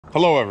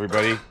Hello,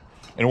 everybody,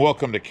 and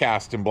welcome to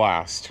Cast and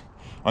Blast.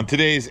 On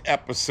today's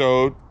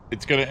episode,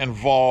 it's going to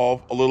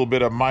involve a little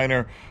bit of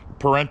minor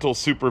parental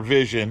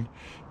supervision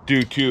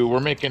due to we're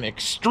making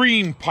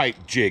extreme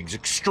pipe jigs,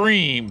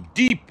 extreme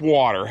deep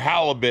water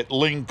halibut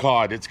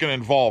lingcod. It's going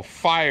to involve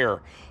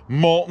fire,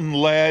 molten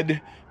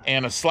lead,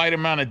 and a slight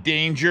amount of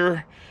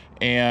danger.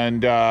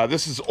 And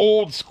this is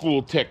old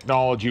school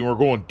technology. We're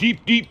going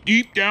deep, deep,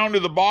 deep down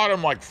to the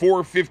bottom, like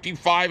 450,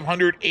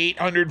 500,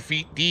 800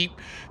 feet deep,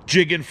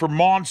 jigging for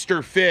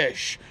monster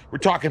fish. We're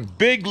talking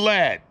big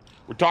lead.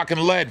 We're talking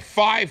lead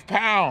 5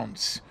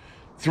 pounds,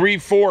 3,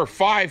 4,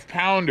 5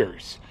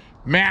 pounders,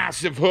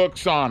 massive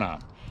hooks on them,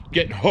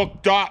 getting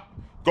hooked up,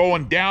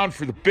 going down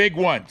for the big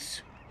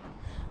ones.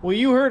 Well,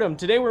 you heard him.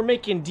 Today we're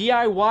making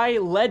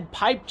DIY lead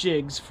pipe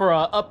jigs for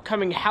our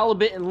upcoming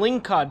halibut and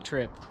lingcod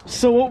trip.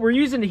 So what we're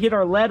using to heat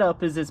our lead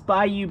up is this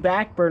Bayou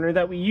back burner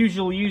that we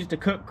usually use to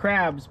cook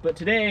crabs, but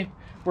today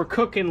we're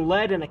cooking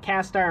lead in a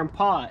cast iron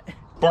pot.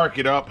 Bark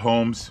it up,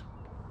 Holmes.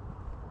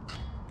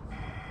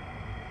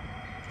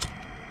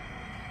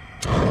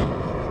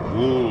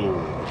 Ooh,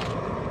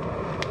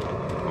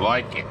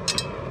 like it.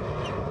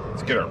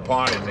 Let's get our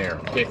pot in there.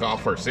 Take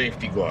off our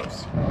safety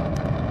gloves.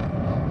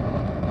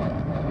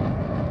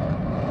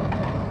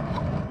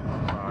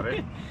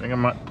 I think I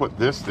might put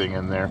this thing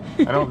in there.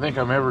 I don't think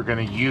I'm ever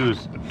going to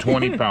use a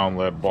 20-pound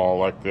lead ball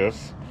like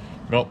this.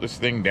 Melt this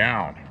thing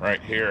down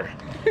right here.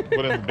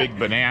 Put in the big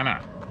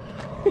banana.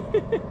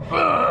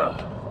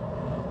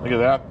 Ugh. Look at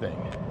that thing.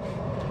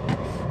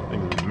 That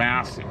thing is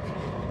massive.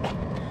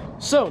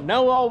 So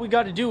now all we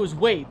got to do is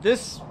wait.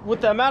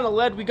 With the amount of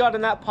lead we got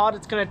in that pot,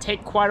 it's going to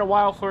take quite a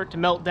while for it to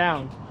melt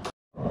down.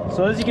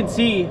 So as you can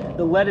see,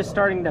 the lead is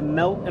starting to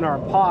melt in our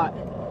pot,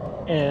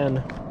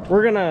 and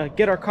we're gonna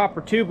get our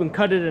copper tube and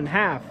cut it in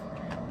half.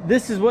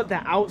 This is what the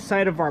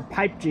outside of our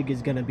pipe jig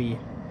is gonna be,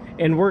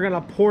 and we're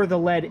gonna pour the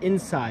lead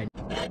inside.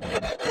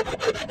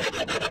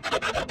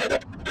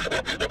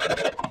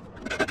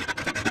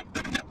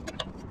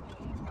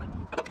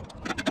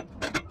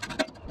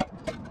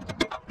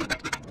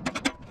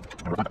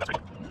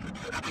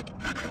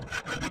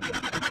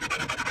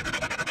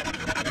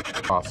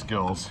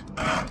 Skills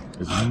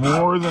is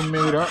more than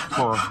made up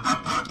for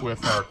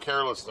with our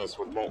carelessness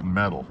with molten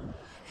metal.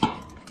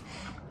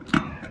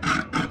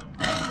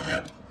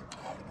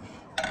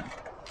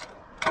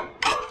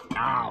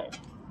 Ow!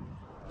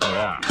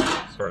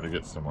 Yeah, starting to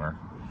get somewhere.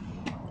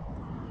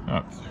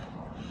 Not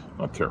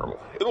terrible.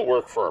 It'll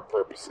work for our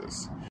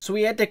purposes. So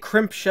we had to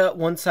crimp shut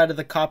one side of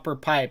the copper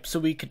pipe so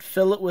we could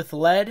fill it with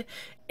lead,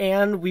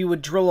 and we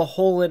would drill a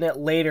hole in it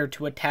later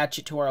to attach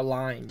it to our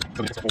line.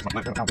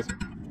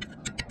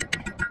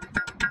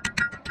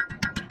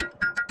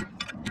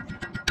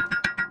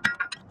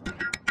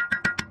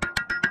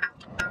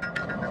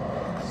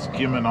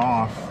 Skimming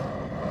off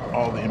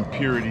all the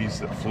impurities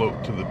that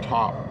float to the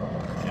top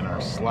in our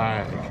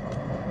slag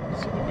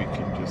so that we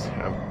can just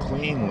have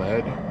clean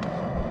lead,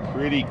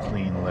 pretty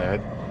clean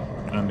lead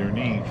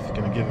underneath.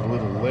 Gonna get a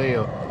little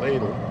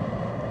ladle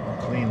of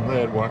clean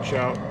lead. Watch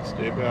out,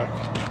 stay back.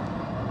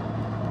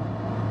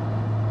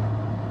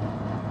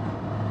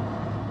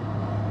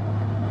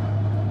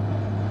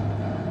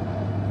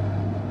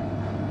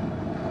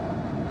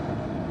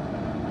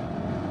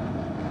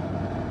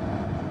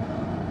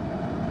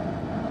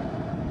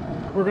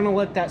 We're gonna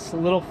let that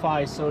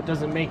solidify so it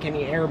doesn't make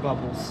any air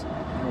bubbles.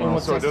 Well,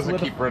 so it doesn't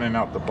keep running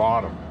out the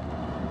bottom.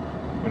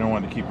 We don't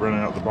want to keep running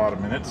out the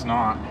bottom, and it's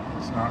not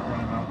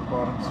running out the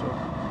bottom, so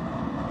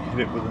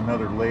hit it with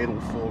another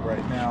ladle full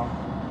right now.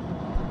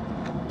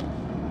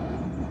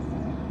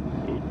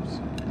 Oops.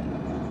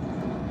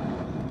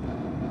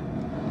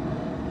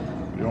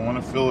 We don't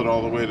want to fill it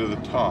all the way to the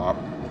top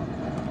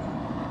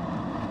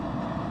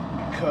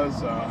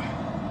because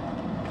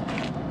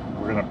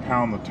we're going to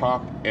pound the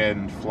top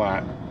end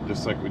flat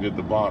just like we did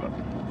the bottom.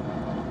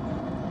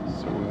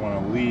 So we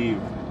want to leave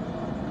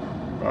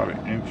about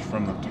 1 inch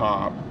from the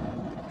top.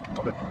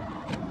 Get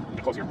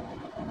close here.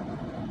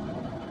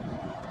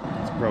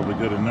 It's probably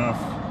good enough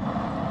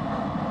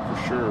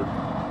for sure.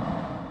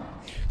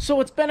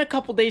 So it's been a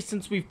couple days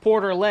since we've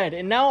poured our lead,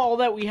 and now all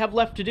that we have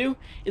left to do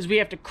is we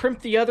have to crimp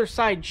the other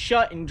side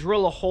shut and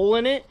drill a hole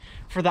in it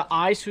for the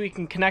eye so we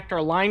can connect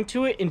our line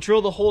to it and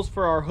drill the holes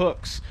for our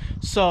hooks.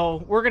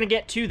 So we're gonna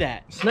get to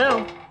that. So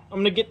now I'm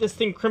gonna get this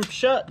thing crimped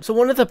shut. So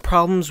one of the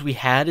problems we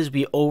had is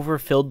we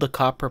overfilled the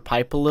copper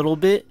pipe a little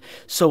bit.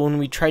 So when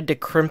we tried to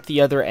crimp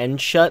the other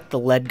end shut, the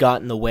lead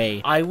got in the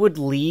way. I would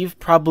leave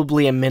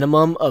probably a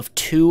minimum of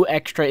 2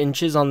 extra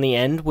inches on the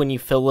end when you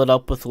fill it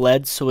up with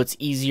lead so it's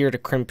easier to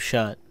crimp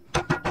shut.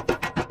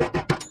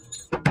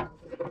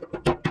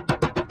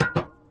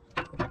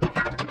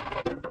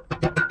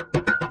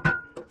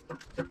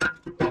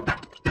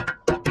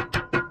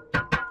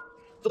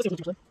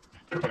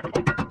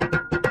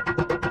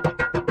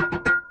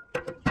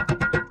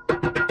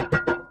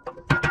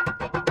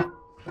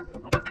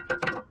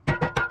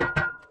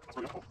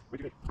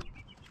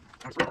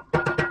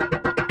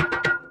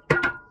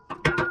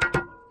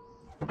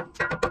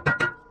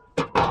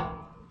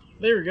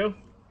 There we go.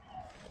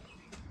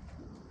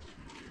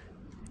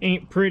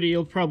 ain't pretty.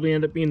 It'll probably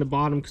end up being the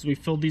bottom because we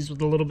filled these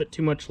with a little bit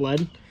too much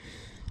lead.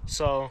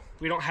 So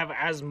we don't have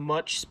as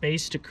much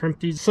space to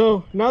crimp these.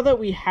 So now that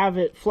we have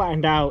it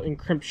flattened out and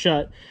crimped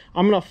shut,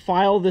 I'm gonna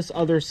file this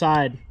other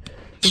side.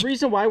 The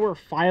reason why we're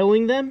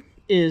filing them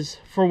is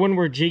for when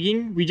we're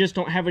jigging, we just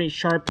don't have any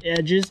sharp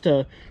edges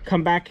to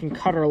come back and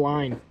cut our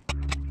line.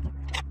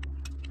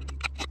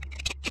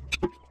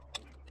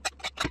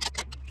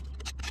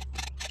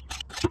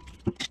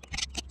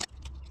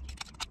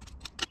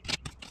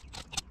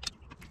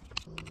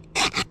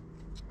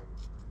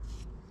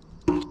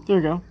 There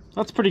we go.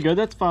 That's pretty good.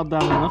 That's filed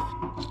down enough.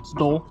 It's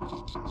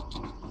dull.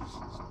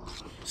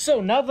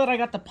 So now that I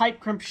got the pipe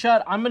crimped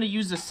shut, I'm going to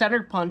use the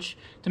center punch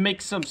to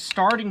make some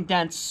starting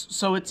dents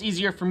so it's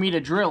easier for me to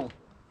drill.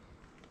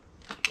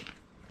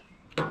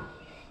 I'm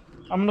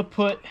going to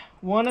put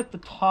one at the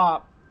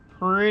top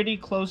pretty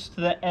close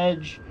to the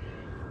edge.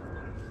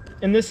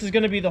 And this is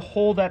going to be the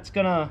hole that's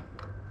going to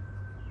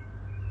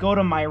go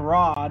to my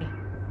rod. I'm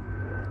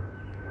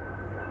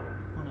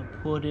going to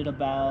put it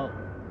about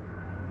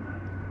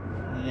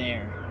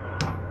there.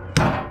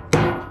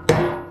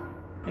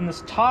 And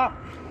this top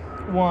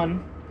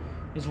one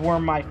is where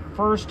my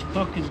first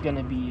hook is going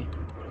to be.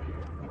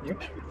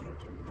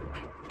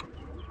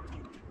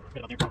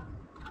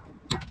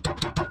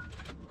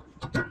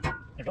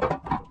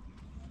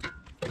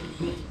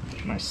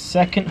 My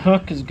second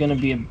hook is going to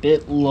be a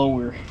bit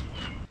lower.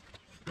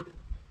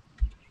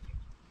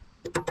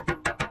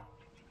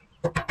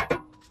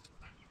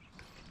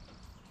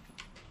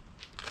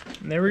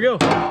 And there we go.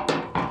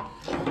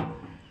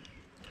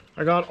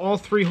 I got all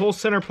 3 holes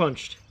center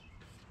punched.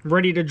 I'm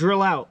ready to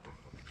drill out.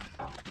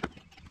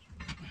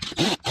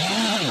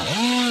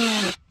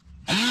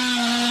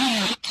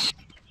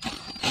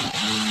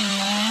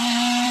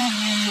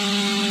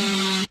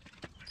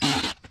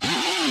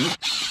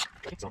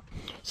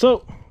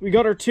 So we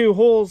got our 2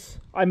 holes.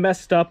 I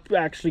messed up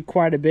actually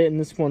quite a bit and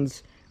this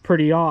one's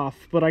pretty off,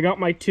 but I got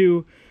my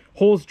 2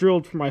 holes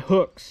drilled for my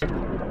hooks.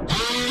 And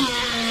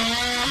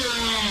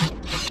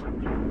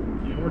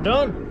we're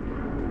done.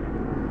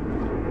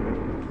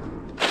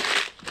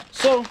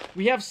 So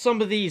we have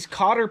some of these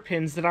cotter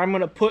pins that I'm going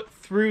to put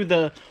through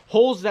the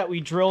holes that we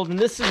drilled, and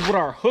this is what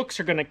our hooks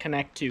are going to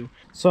connect to.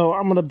 So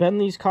I'm going to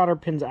bend these cotter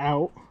pins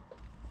out.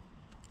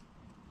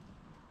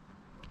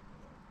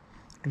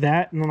 Like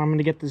that, and then I'm going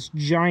to get this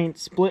giant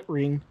split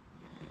ring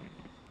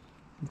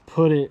and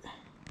put it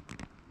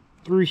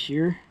through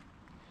here.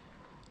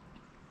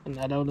 And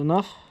that out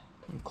enough.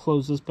 And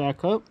close this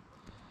back up.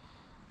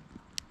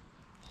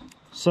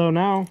 So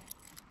now,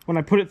 when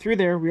I put it through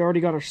there, we already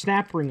got our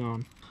snap ring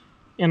on.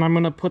 And I'm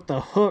going to put the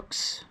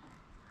hooks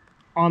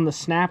on the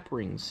snap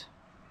rings.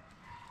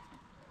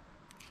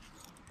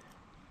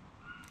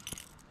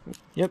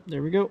 Yep,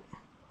 there we go.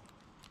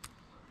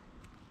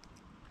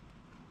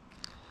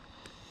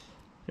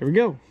 There we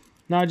go.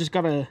 Now I just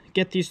got to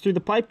get these through the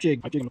pipe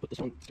jig. I'm going to put this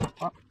one on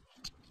top.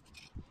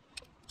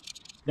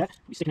 That,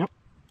 be sticking out.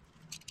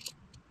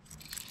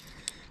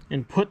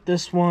 And put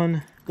this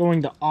one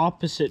going the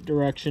opposite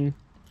direction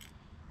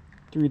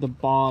through the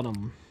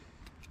bottom.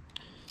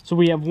 So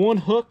we have one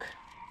hook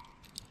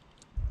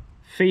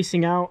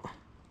facing out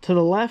to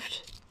the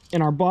left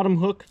and our bottom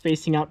hook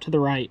facing out to the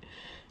right.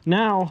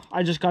 Now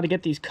I just got to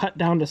get these cut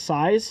down to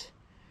size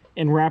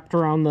and wrapped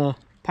around the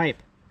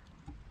pipe.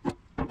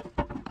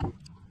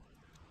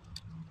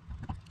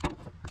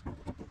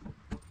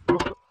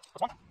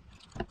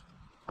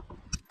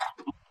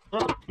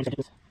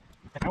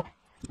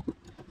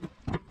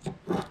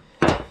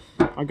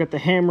 I got the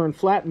hammer and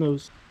flatten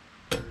those.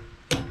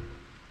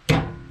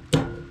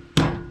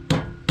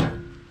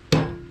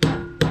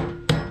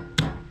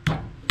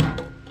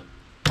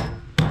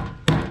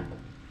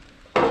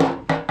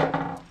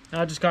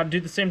 Now I just got to do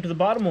the same to the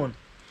bottom one.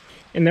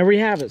 And there we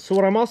have it. So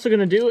what I'm also going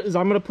to do is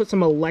I'm going to put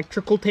some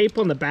electrical tape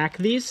on the back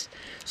of these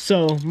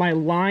so my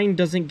line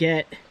doesn't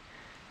get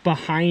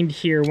behind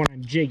here when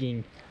I'm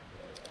jigging.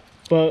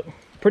 But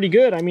pretty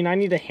good. I mean, I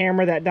need to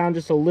hammer that down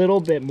just a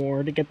little bit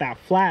more to get that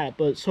flat,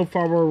 but so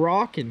far we're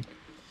rocking.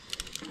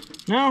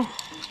 Now,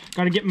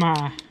 got to get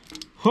my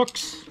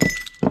hooks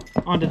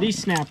onto these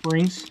snap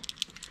rings,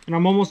 and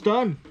I'm almost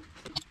done.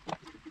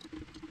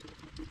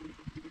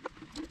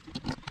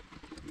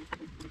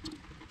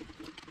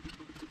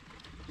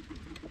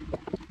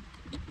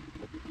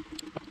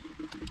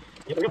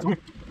 Come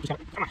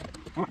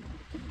on.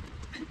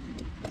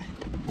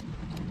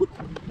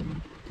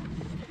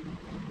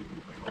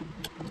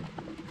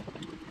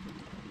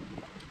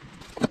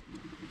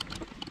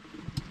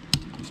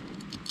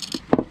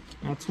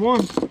 That's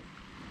one.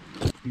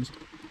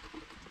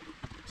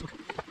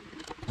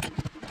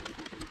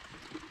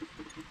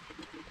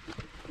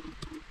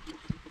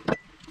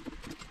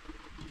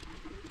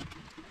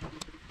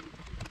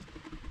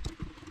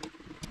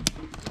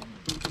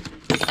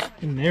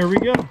 And there we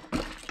go.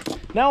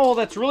 Now all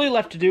that's really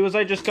left to do is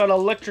I just got to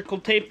electrical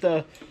tape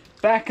the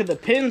back of the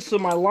pin so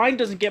my line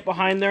doesn't get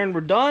behind there, and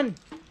we're done.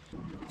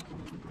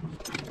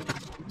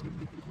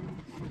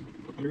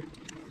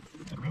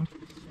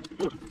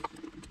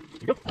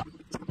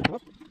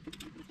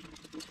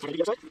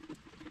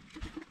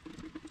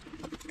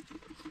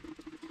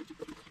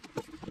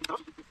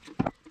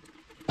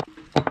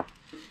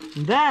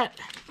 That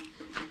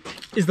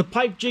is the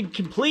pipe jig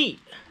complete.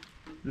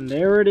 And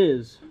there it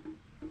is.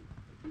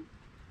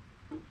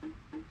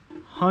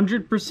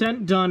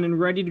 100% done and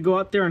ready to go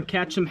out there and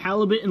catch some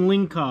halibut and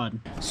lingcod.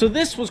 So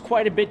this was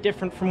quite a bit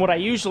different from what I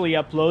usually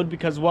upload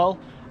because, well,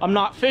 I'm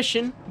not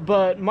fishing,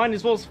 but might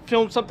as well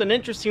film something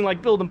interesting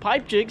like building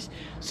pipe jigs.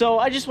 So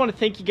I just want to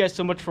thank you guys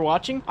so much for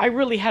watching. I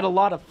really had a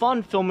lot of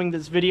fun filming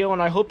this video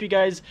and I hope you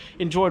guys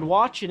enjoyed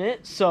watching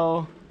it.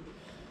 So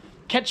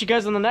catch you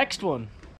guys on the next one.